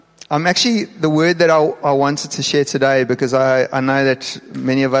Actually, the word that I wanted to share today, because I know that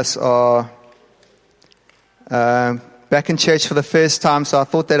many of us are back in church for the first time, so I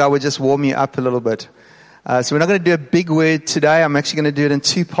thought that I would just warm you up a little bit. So we're not going to do a big word today. I'm actually going to do it in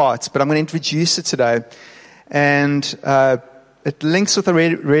two parts, but I'm going to introduce it today. And it links with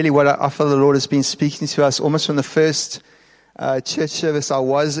really what I feel the Lord has been speaking to us almost from the first church service I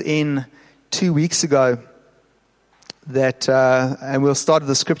was in 2 weeks ago. And we'll start with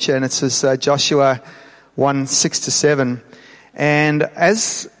the scripture, and it says Joshua 1:6-7. And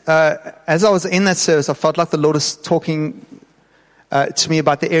as I was in that service, I felt like the Lord was talking to me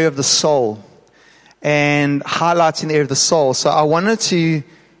about the area of the soul and highlighting the area of the soul. So I wanted to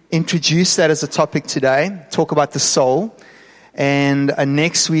introduce that as a topic today, talk about the soul, and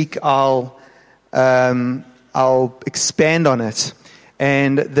next week I'll expand on it.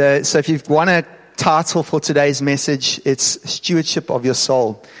 And so if you want a title for today's message, it's Stewardship of Your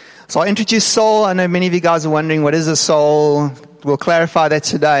Soul. So I'll introduce soul. I know many of you guys are wondering, what is a soul? We'll clarify that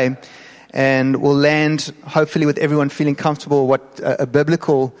today, and we'll land hopefully with everyone feeling comfortable what a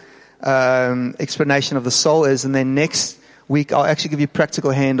biblical explanation of the soul is. And then next week I'll actually give you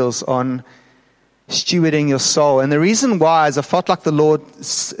practical handles on stewarding your soul. And the reason why is I felt like the Lord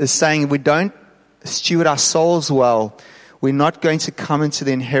is saying if we don't steward our souls well, we're not going to come into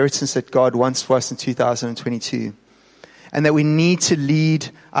the inheritance that God wants for us in 2022. And that we need to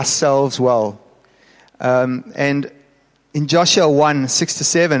lead ourselves well. And in Joshua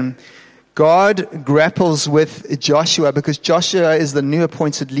 1:6-7, God grapples with Joshua because Joshua is the new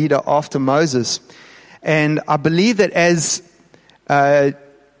appointed leader after Moses. And I believe that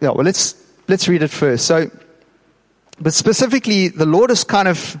let's read it first. So, but specifically, the Lord is kind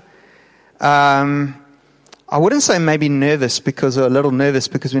of, I wouldn't say maybe nervous or a little nervous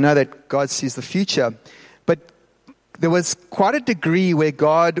because we know that God sees the future. But there was quite a degree where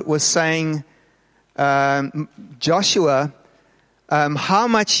God was saying, Joshua, how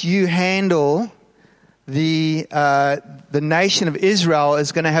much you handle the nation of Israel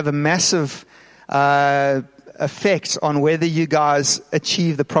is going to have a massive effect on whether you guys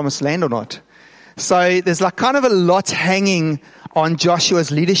achieve the promised land or not. So there's like kind of a lot hanging on Joshua's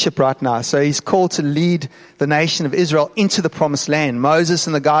leadership right now. So he's called to lead the nation of Israel into the promised land. Moses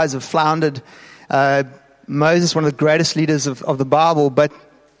and the guys have floundered. Moses, one of the greatest leaders of the Bible, but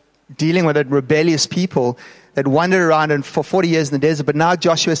dealing with a rebellious people that wandered around for 40 years in the desert. But now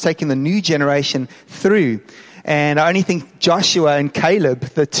Joshua is taking the new generation through. And I only think Joshua and Caleb,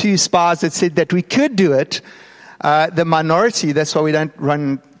 the two spies that said that we could do it, the minority, that's why we don't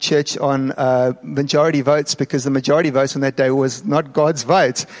run church on majority votes, because the majority votes on that day was not God's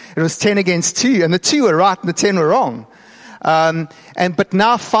vote. It was 10 against 2, and the 2 were right and the 10 were wrong. But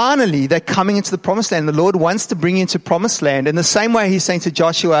now finally they're coming into the promised land. The Lord wants to bring you into promised land. In the same way he's saying to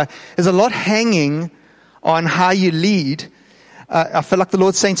Joshua, there's a lot hanging on how you lead. I feel like the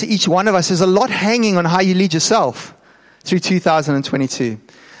Lord's saying to each one of us, there's a lot hanging on how you lead yourself through 2022.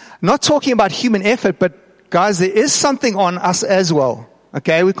 Not talking about human effort, but guys, there is something on us as well.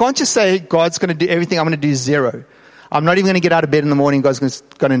 Okay, we can't just say God's going to do everything. I'm going to do zero. I'm not even going to get out of bed in the morning. God's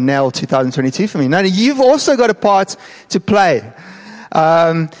going to nail 2022 for me. No, you've also got a part to play.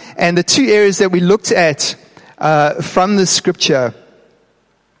 And the two areas that we looked at from the scripture,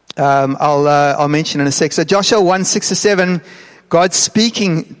 I'll mention in a sec. So Joshua 1:6-7, God's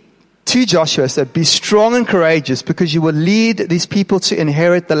speaking to Joshua said, "Be strong and courageous, because you will lead these people to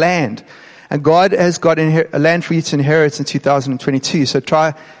inherit the land." And God has got a land for you to inherit in 2022. So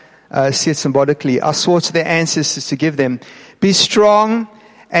try see it symbolically. I swore to their ancestors to give them. Be strong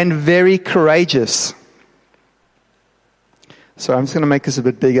and very courageous. So I'm just going to make this a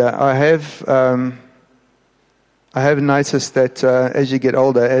bit bigger. I have noticed that as you get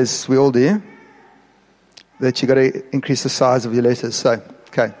older, as we all do, that you've got to increase the size of your letters. So,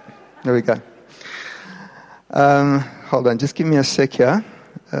 okay, there we go. Hold on, just give me a sec here.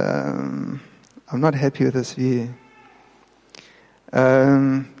 I'm not happy with this view.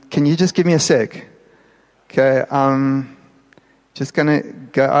 Can you just give me a sec? Okay, I'm just going to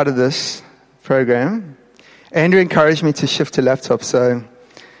go out of this program. Andrew encouraged me to shift to laptop, so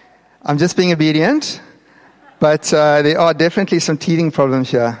I'm just being obedient. But there are definitely some teething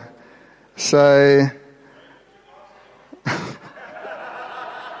problems here. So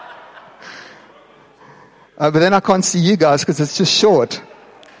but then I can't see you guys because it's just short.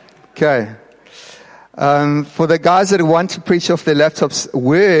 Okay. For the guys that want to preach off their laptops,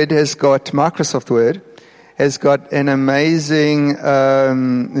 Microsoft Word has got an amazing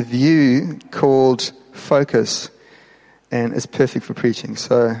view called Focus, and it's perfect for preaching.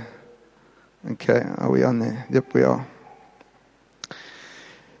 So, okay, are we on there? Yep, we are.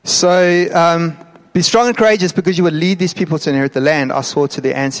 So, be strong and courageous because you will lead these people to inherit the land I swore to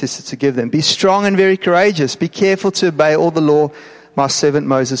their ancestors to give them. Be strong and very courageous. Be careful to obey all the law my servant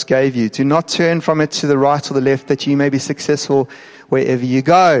Moses gave you. Do not turn from it to the right or the left, that you may be successful wherever you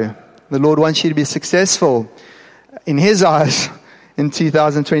go. The Lord wants you to be successful in His eyes in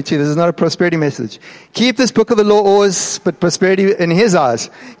 2022. This is not a prosperity message. Keep this book of the law always, but prosperity in His eyes.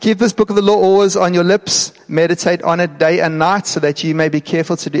 Keep this book of the law always on your lips. Meditate on it day and night, so that you may be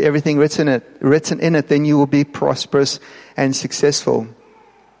careful to do everything written in it. Then you will be prosperous and successful.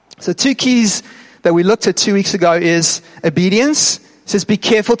 So 2 keys that we looked at 2 weeks ago is obedience. It says be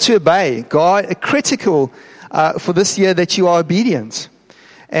careful to obey. God, critical for this year that you are obedient.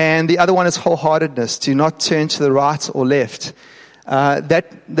 And the other one is wholeheartedness. Do not turn to the right or left.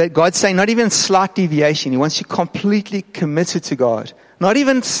 That God's saying not even slight deviation. He wants you completely committed to God. Not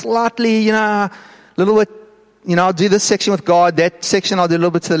even slightly, a little bit, I'll do this section with God. That section I'll do a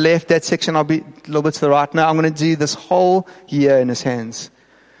little bit to the left. That section I'll be a little bit to the right. No, I'm going to do this whole year in His hands.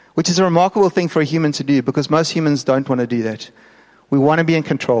 Which is a remarkable thing for a human to do, because most humans don't want to do that. We want to be in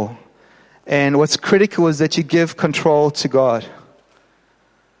control. And what's critical is that you give control to God.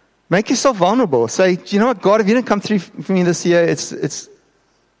 Make yourself vulnerable. Say, you know what, God, if you didn't come through for me this year,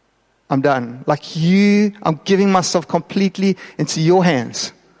 I'm done. I'm giving myself completely into your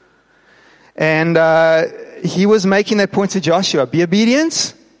hands. And He was making that point to Joshua. Be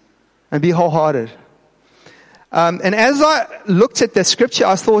obedient and be wholehearted. And as I looked at that scripture,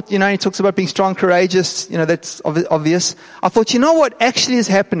 I thought, He talks about being strong, courageous, that's obvious. I thought, what actually is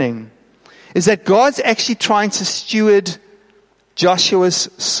happening is that God's actually trying to steward Joshua's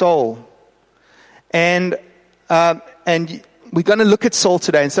soul. And we're going to look at soul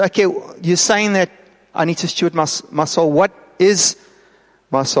today and say, okay, you're saying that I need to steward my soul. What is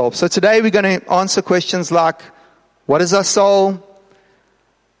my soul? So today we're going to answer questions like, what is our soul?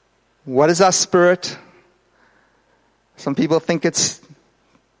 What is our spirit? Some people think it's,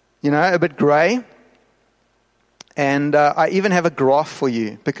 a bit gray. And I even have a graph for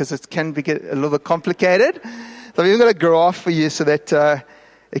you, because it can get a little bit complicated. So I've even got a graph for you so that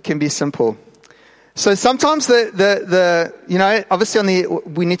it can be simple. So sometimes obviously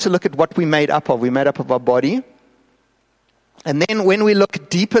we need to look at what we're made up of. We're made up of our body. And then when we look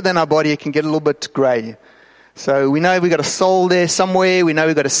deeper than our body, it can get a little bit gray. So we know we've got a soul there somewhere. We know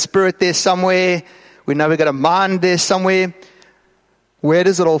we've got a spirit there somewhere. We know we've got a mind there somewhere. Where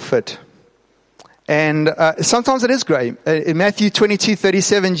does it all fit? And sometimes it is grey. In Matthew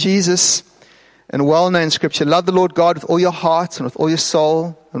 22:37, Jesus, in a well-known scripture, love the Lord God with all your heart and with all your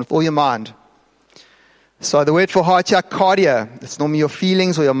soul and with all your mind. So the word for heart here, cardia. It's normally your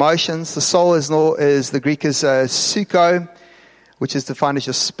feelings or your emotions. The soul is the Greek is psycho, which is defined as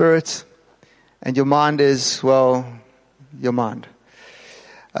your spirit. And your mind is, your mind.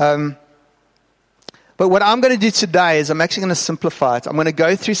 But what I'm going to do today is I'm actually going to simplify it. I'm going to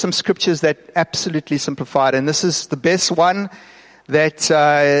go through some scriptures that absolutely simplify it. And this is the best one that's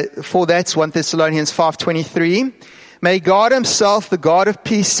 1 Thessalonians 5:23. May God Himself, the God of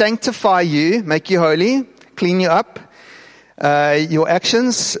peace, sanctify you, make you holy, clean you up, your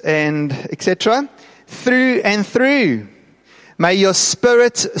actions, and etc. Through and through. May your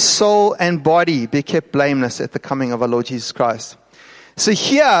spirit, soul, and body be kept blameless at the coming of our Lord Jesus Christ. So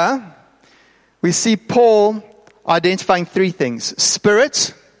here we see Paul identifying 3 things: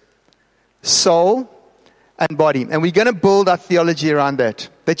 spirit, soul, and body. And we're going to build our theology around that.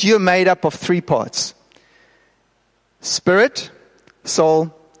 That you're made up of 3 parts: spirit,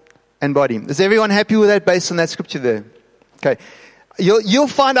 soul, and body. Is everyone happy with that based on that scripture there? Okay. You'll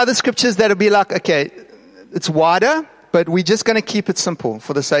find other scriptures that'll be like, okay, it's wider, but we're just going to keep it simple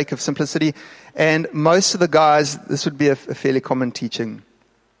for the sake of simplicity. And most of the guys, this would be a fairly common teaching.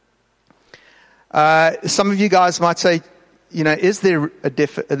 Some of you guys might say, is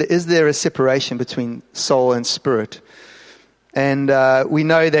there a separation between soul and spirit? And we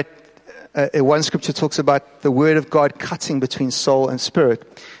know that one scripture talks about the word of God cutting between soul and spirit.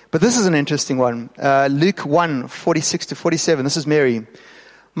 But this is an interesting one. Luke 1:46-47. This is Mary.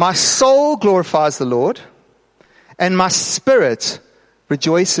 My soul glorifies the Lord, and my spirit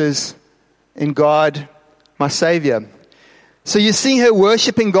rejoices in God, my Savior. So you're seeing her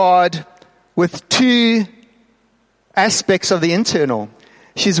worshiping God with 2 aspects of the internal.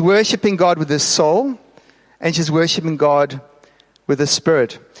 She's worshiping God with her soul, and she's worshiping God with her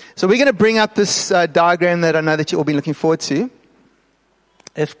spirit. So we're going to bring up this diagram that I know that you've all been looking forward to.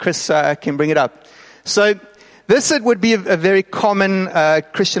 If Chris can bring it up. So this would be a very common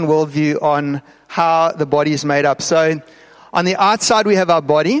Christian worldview on how the body is made up. So on the outside we have our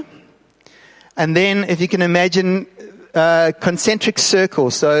body. And then if you can imagine concentric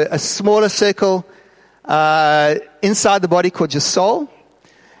circles. So a smaller circle inside the body called your soul,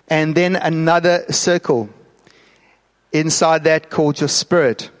 and then another circle inside that called your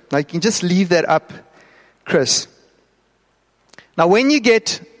spirit. Now you can just leave that up, Chris. Now when you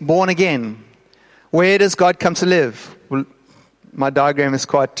get born again, where does God come to live? Well, my diagram is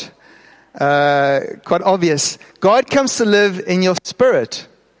quite obvious. God comes to live in your spirit.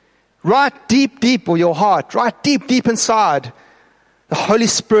 Right deep, or your heart, right deep inside. The Holy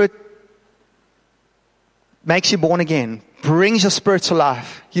Spirit makes you born again, brings your spirit to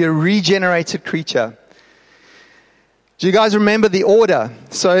life. You're a regenerated creature. Do you guys remember the order?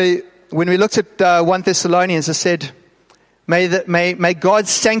 So when we looked at 1 Thessalonians, it said, may God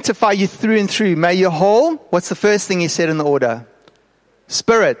sanctify you through and through. May you're whole. What's the first thing he said in the order?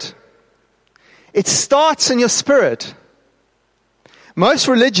 Spirit. It starts in your spirit. Most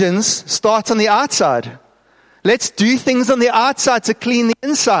religions start on the outside. Let's do things on the outside to clean the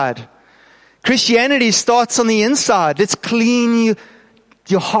inside. Christianity starts on the inside. Let's clean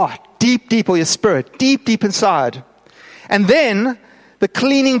your heart, deep, or your spirit, deep inside. And then the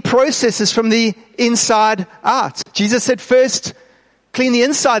cleaning process is from the inside out. Jesus said first, clean the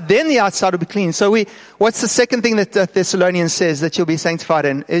inside, then the outside will be clean. So what's the second thing that Thessalonians says that you'll be sanctified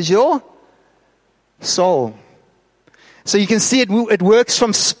in? Is your soul. So you can see it works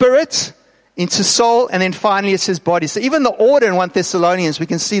from spirit into soul, and then finally it says body. So even the order in 1 Thessalonians, we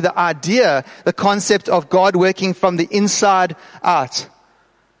can see the idea, the concept of God working from the inside out.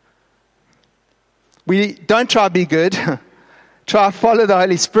 We don't try to be good. Try to follow the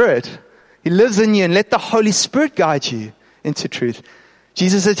Holy Spirit. He lives in you, and let the Holy Spirit guide you into truth.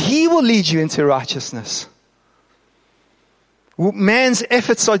 Jesus said He will lead you into righteousness. Man's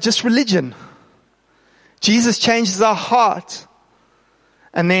efforts are just religion. Jesus changes our heart.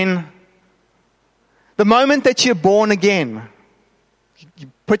 And then the moment that you're born again,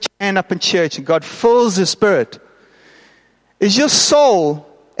 you put your hand up in church and God fills your spirit. Is your soul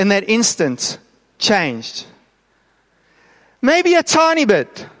in that instant changed? Maybe a tiny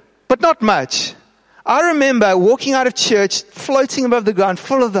bit, but not much. I remember walking out of church, floating above the ground,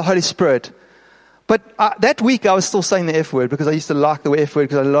 full of the Holy Spirit. But that week I was still saying the F word because I used to like the F word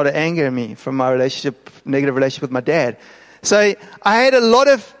because I had a lot of anger in me from my negative relationship with my dad. So I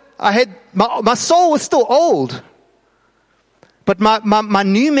had my soul was still old. But my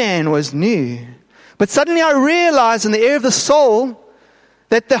new man was new. But suddenly I realized in the area of the soul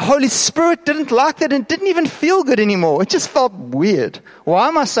that the Holy Spirit didn't like that and didn't even feel good anymore. It just felt weird. Why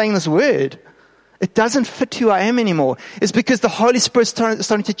am I saying this word? It doesn't fit who I am anymore. It's because the Holy Spirit is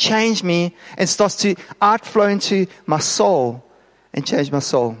starting to change me and starts to outflow into my soul and change my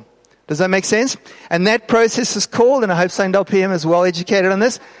soul. Does that make sense? And that process is called, and I hope Sunningdale PM is well educated on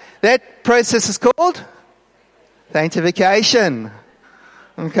this, that process is called sanctification.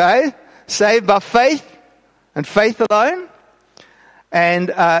 Okay? Saved by faith and faith alone,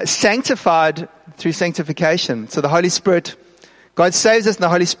 and sanctified through sanctification. So the Holy Spirit, God saves us, and the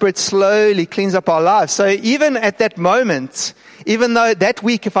Holy Spirit slowly cleans up our lives. So even at that moment, even though that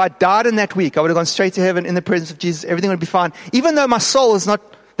week, if I died in that week, I would have gone straight to heaven in the presence of Jesus, everything would be fine. Even though my soul is not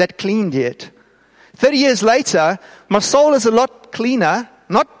that cleaned yet. 30 years later, my soul is a lot cleaner,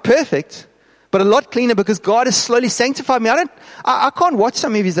 not perfect, but a lot cleaner because God has slowly sanctified me. I can't watch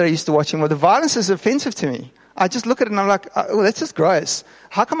some movies that I used to watch anymore. The violence is offensive to me. I just look at it and I'm like, oh, that's just gross.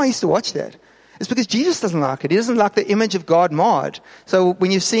 How come I used to watch that? It's because Jesus doesn't like it. He doesn't like the image of God marred. So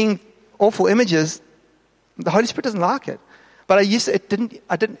when you're seeing awful images, the Holy Spirit doesn't like it. But it didn't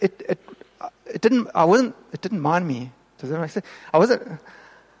mind me. Does that make sense? I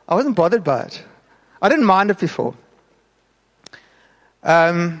wasn't bothered by it. I didn't mind it before.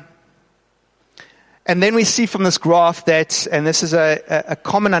 And then we see from this graph that, and this is a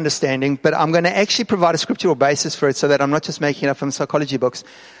common understanding, but I'm going to actually provide a scriptural basis for it so that I'm not just making it up from psychology books,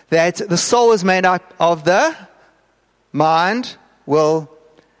 that the soul is made up of the mind, will,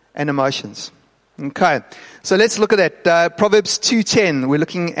 and emotions. Okay, so let's look at that. Proverbs 2:10, we're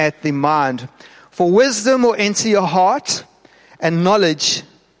looking at the mind. For wisdom will enter your heart, and knowledge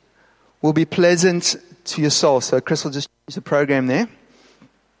will be pleasant to your soul. So Chris will just change the program there.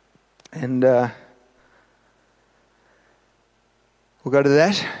 And we'll go to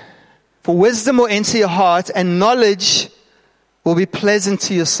that. For wisdom will enter your heart, and knowledge will be pleasant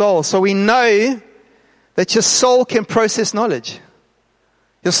to your soul. So we know that your soul can process knowledge.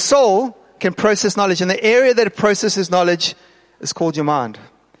 Your soul can process knowledge. And the area that it processes knowledge is called your mind.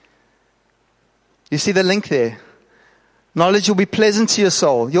 You see the link there? Knowledge will be pleasant to your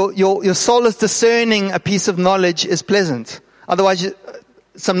soul. Your soul is discerning a piece of knowledge is pleasant. Otherwise,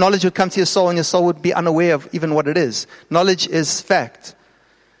 some knowledge would come to your soul and your soul would be unaware of even what it is. Knowledge is fact.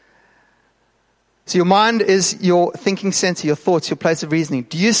 So your mind is your thinking center, your thoughts, your place of reasoning.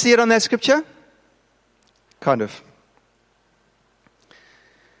 Do you see it on that scripture? Kind of.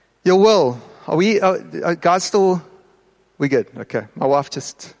 Your will. Are we, guys still, we good? Okay. My wife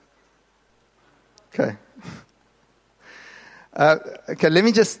just, okay. Okay, let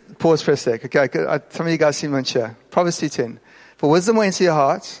me just pause for a sec. Okay, some of you guys seem unsure. Proverbs 2:10. For wisdom will enter your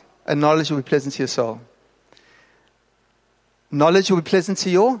heart, and knowledge will be pleasant to your soul. Knowledge will be pleasant to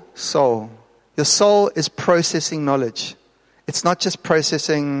your soul. Your soul is processing knowledge. It's not just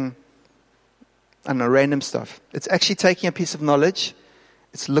processing, I don't know, random stuff. It's actually taking a piece of knowledge,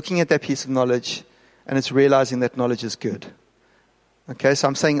 it's looking at that piece of knowledge, and it's realizing that knowledge is good. Okay, so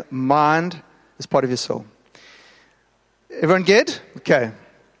I'm saying mind is part of your soul. Everyone good? Okay.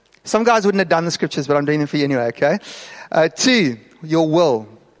 Some guys wouldn't have done the scriptures, but I'm doing them for you anyway, okay? 2, your will.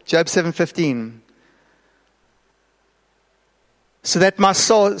 Job 7:15. So that my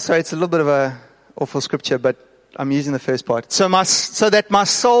soul, sorry, it's a little bit of a awful scripture, but I'm using the first part. So that my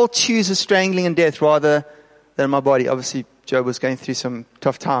soul chooses strangling and death rather than my body. Obviously, Job was going through some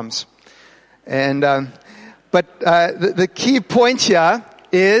tough times. And, the key point here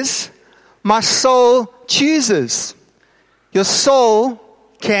is my soul chooses. Your soul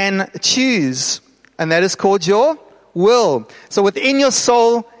can choose, and that is called your will. So within your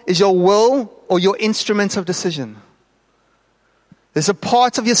soul is your will or your instrument of decision. There's a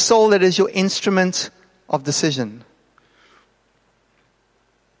part of your soul that is your instrument of decision.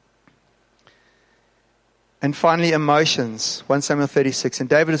 And finally, emotions. 1 Samuel 36. And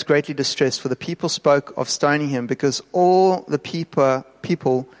David was greatly distressed, for the people spoke of stoning him, because all the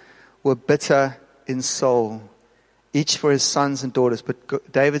people were bitter in soul, each for his sons and daughters.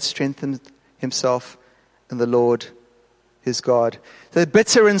 But David strengthened himself in the Lord his God. They're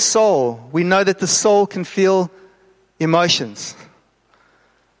bitter in soul. We know that the soul can feel emotions.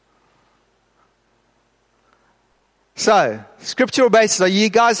 So, scriptural basis, are you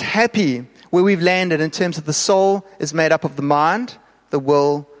guys happy where we've landed in terms of the soul is made up of the mind, the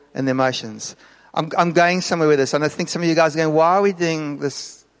will, and the emotions? I'm going somewhere with this, and I think some of you guys are going, why are we doing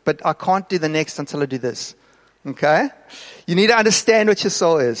this? But I can't do the next until I do this. Okay? You need to understand what your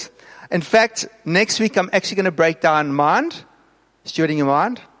soul is. In fact, next week I'm actually going to break down mind, stewarding your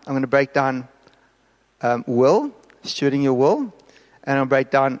mind. I'm going to break down will, stewarding your will. And I'll break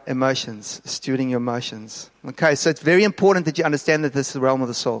down emotions, stewarding your emotions. Okay, so it's very important that you understand that this is the realm of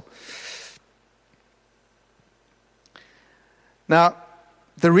the soul. Now,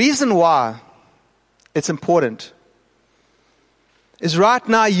 the reason why it's important is right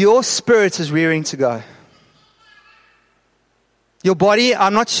now your spirit is rearing to go. Your body,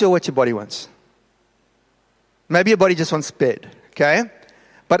 I'm not sure what your body wants. Maybe your body just wants bed, okay?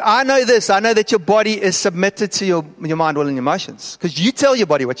 But I know this, I know that your body is submitted to your mind, will, and emotions. Because you tell your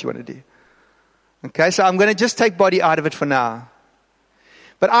body what you want to do. Okay, so I'm going to just take body out of it for now.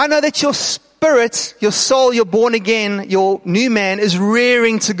 But I know that your spirit, your soul, your born again, your new man is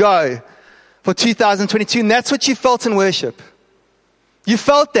rearing to go for 2022. And that's what you felt in worship. You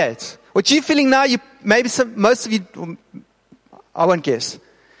felt that. What you're feeling now, most of you, I won't guess.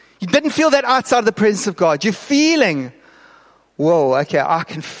 You didn't feel that outside of the presence of God. You're feeling, whoa, okay, I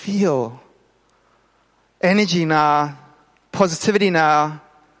can feel energy now, positivity now,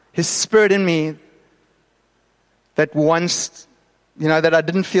 His Spirit in me that once, that I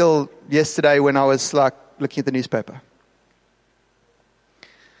didn't feel yesterday when I was like looking at the newspaper.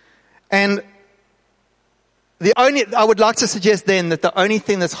 And I would like to suggest then that the only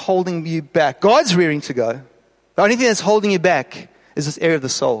thing that's holding you back, God's rearing to go, the only thing that's holding you back is this area of the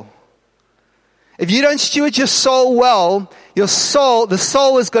soul. If you don't steward your soul well, the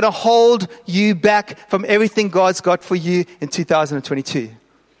soul is going to hold you back from everything God's got for you in 2022.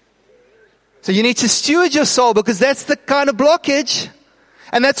 So you need to steward your soul, because that's the kind of blockage.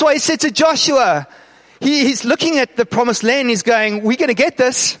 And that's why He said to Joshua, he's looking at the promised land, he's going, we're going to get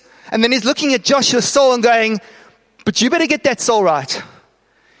this. And then He's looking at Joshua's soul and going, but you better get that soul right.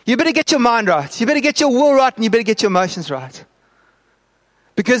 You better get your mind right. You better get your will right, and you better get your emotions right.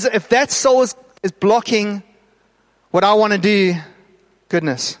 Because if that soul is blocking what I want to do,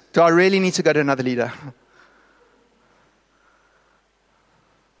 goodness, do I really need to go to another leader?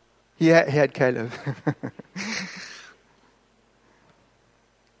 He had Caleb.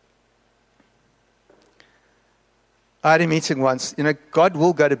 I had a meeting once. God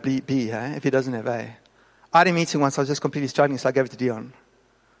will go to B if He doesn't have A. I had a meeting once. I was just completely struggling, so I gave it to Dion.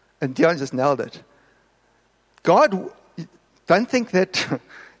 And Dion just nailed it. Don't think that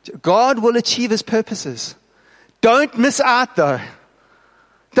God will achieve His purposes. Don't miss out, though.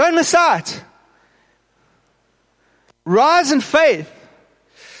 Don't miss out. Rise in faith.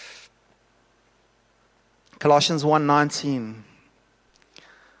 Colossians 1:19.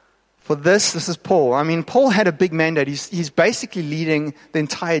 For this is Paul. I mean, Paul had a big mandate. He's basically leading the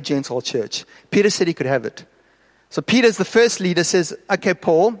entire Gentile church. Peter said he could have it. So Peter's the first leader, says, okay,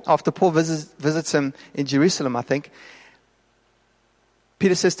 Paul, after Paul visits him in Jerusalem, I think,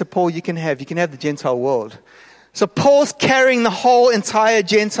 Peter says to Paul, you can have the Gentile world. So Paul's carrying the whole entire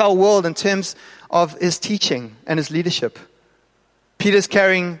Gentile world in terms of his teaching and his leadership. Peter's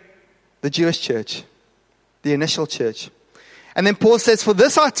carrying the Jewish church, the initial church. And then Paul says, for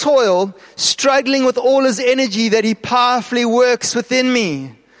this I toil, struggling with all his energy that he powerfully works within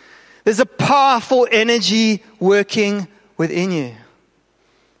me. There's a powerful energy working within you.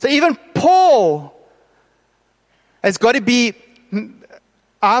 So even Paul has got to be,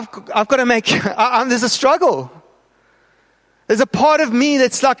 I've got to make, there's a struggle. There's a part of me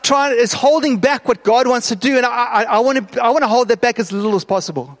that's like is holding back what God wants to do. And I want to hold that back as little as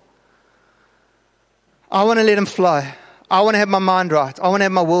possible. I want to let him fly. I want to have my mind right. I want to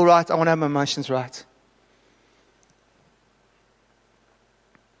have my will right. I want to have my emotions right.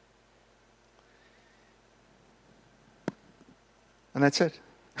 And that's it.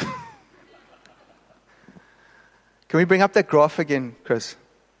 Can we bring up that graph again, Chris?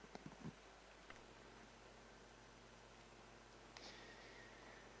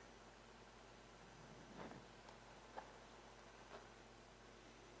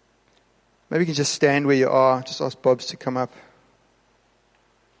 Maybe you can just stand where you are. Just ask Bobs to come up.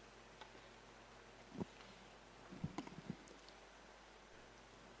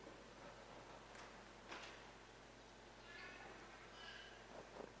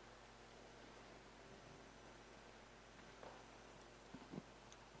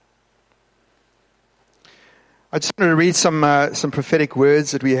 I just wanted to read some prophetic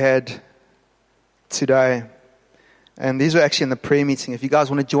words that we had today. And these are actually in the prayer meeting. If you guys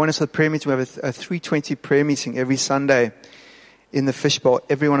want to join us for the prayer meeting, we have a 3:20 prayer meeting every Sunday in the fishbowl.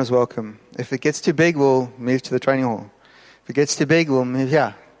 Everyone is welcome. If it gets too big, we'll move to the training hall. If it gets too big, we'll move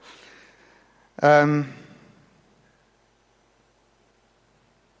here.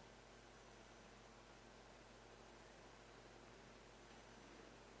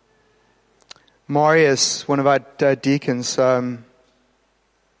 Marius, one of our deacons,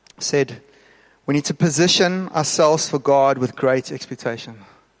 said, we need to position ourselves for God with great expectation.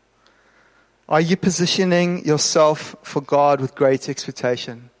 Are you positioning yourself for God with great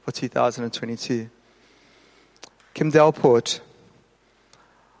expectation for 2022? Kim Delport,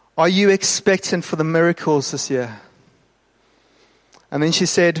 are you expectant for the miracles this year? And then she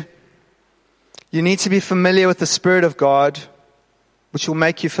said, you need to be familiar with the Spirit of God, which will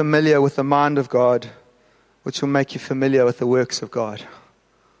make you familiar with the mind of God, which will make you familiar with the works of God.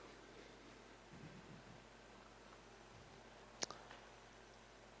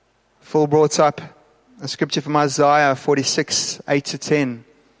 Phil brought up a scripture from Isaiah 46, 8-10.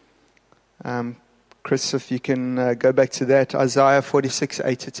 Chris, if you can go back to that, Isaiah 46,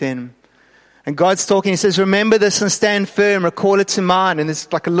 8-10. And God's talking, he says, remember this and stand firm, recall it to mind. And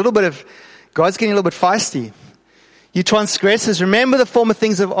it's like a little bit of, God's getting a little bit feisty. You transgressors, remember the former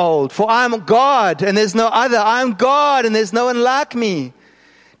things of old. For I am God, and there's no other. I am God, and there's no one like me.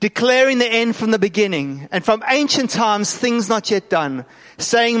 Declaring the end from the beginning, and from ancient times things not yet done.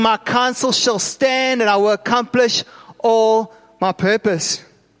 Saying, my counsel shall stand, and I will accomplish all my purpose.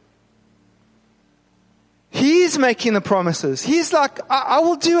 He's making the promises. He's like, I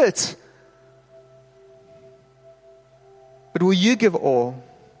will do it. But will you give all?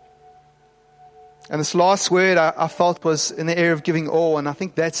 And this last word I felt was in the area of giving all. And I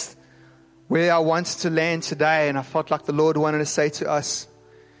think that's where I wanted to land today. And I felt like the Lord wanted to say to us,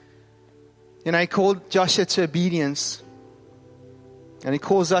 you know, he called Joshua to obedience. And he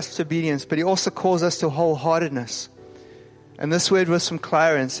calls us to obedience. But he also calls us to wholeheartedness. And this word was from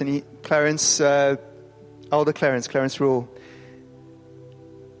Clarence. And Elder Clarence Rule.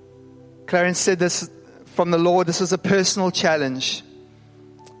 Clarence said this from the Lord. This is a personal challenge.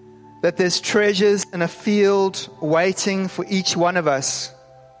 That there's treasures in a field waiting for each one of us.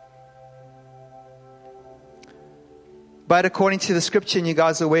 But according to the scripture, and you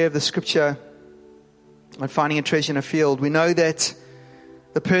guys are aware of the scripture on finding a treasure in a field, we know that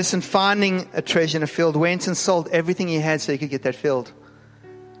the person finding a treasure in a field went and sold everything he had so he could get that field.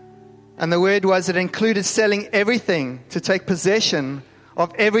 And the word was it included selling everything to take possession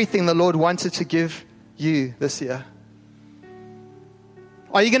of everything the Lord wanted to give you this year.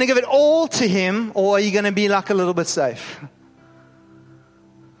 Are you going to give it all to him, or are you going to be like a little bit safe?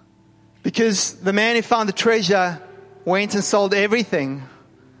 Because the man who found the treasure went and sold everything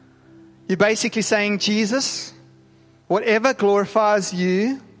You're basically saying, Jesus, whatever glorifies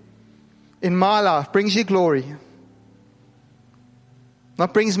you in my life, brings you glory.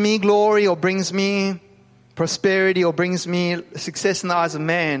 Not brings me glory or brings me prosperity or brings me success in the eyes of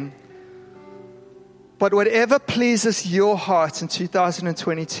man. But whatever pleases your heart in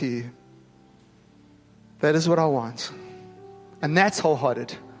 2022, that is what I want. And that's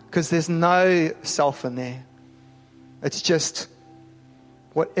wholehearted, because there's no self in there. It's just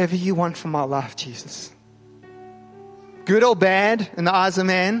whatever you want from my life, Jesus. Good or bad in the eyes of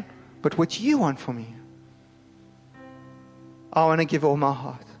man, but what you want from me. I want to give all my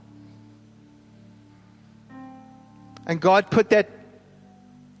heart. And God put that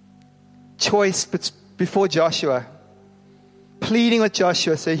choice before Joshua, pleading with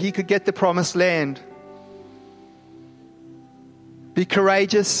Joshua so he could get the promised land. Be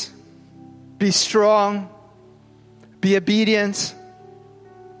courageous, be strong, be obedient,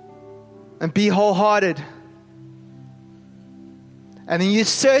 and be wholehearted. And then you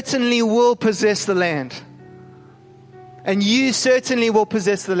certainly will possess the land. And you certainly will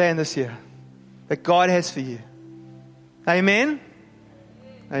possess the land this year that God has for you. Amen?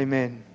 Amen.